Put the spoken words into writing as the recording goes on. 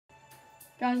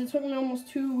Guys, it took me almost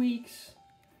 2 weeks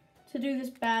to do this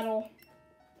battle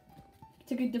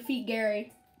to defeat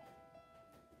Gary.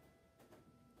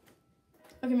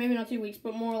 Okay, maybe not 2 weeks,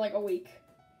 but more like a week.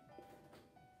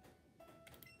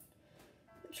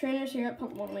 The trainers here at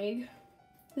Pokemon League.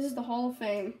 This is the Hall of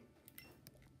Fame.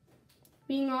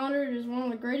 Being honored is one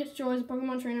of the greatest joys a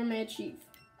Pokemon trainer may achieve.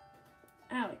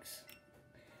 Alex,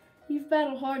 you've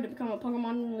battled hard to become a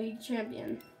Pokemon League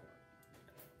champion.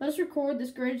 Let's record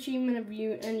this great achievement of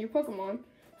you and your Pokemon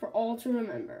for all to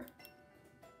remember.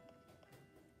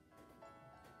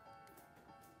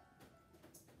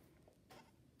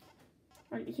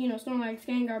 Articuno, Snorlax,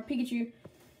 Gengar, Pikachu,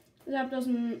 Zapdos,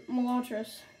 and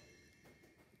Moltres.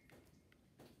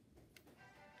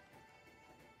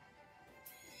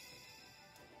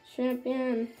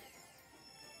 Champion.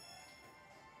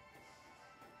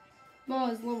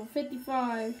 Buzz, level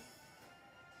 55.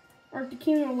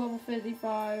 Articuno, level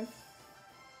 55.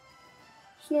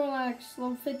 Snorlax,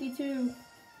 level 52.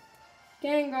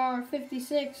 Gengar,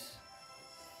 56.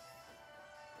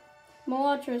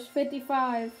 Moltres,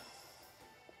 55.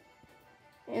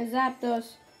 And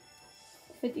Zapdos,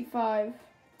 55.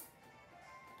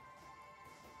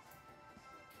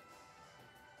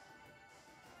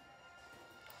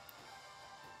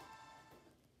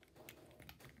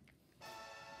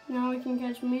 Now we can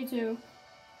catch Mewtwo.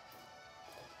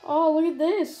 Oh, look at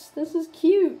this. This is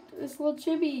cute. This little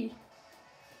chibi.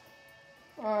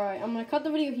 Alright, I'm going to cut the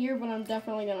video here, but I'm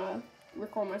definitely going to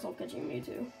record myself catching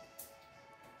Mewtwo.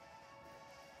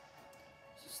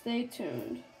 So stay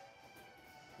tuned.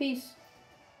 Peace.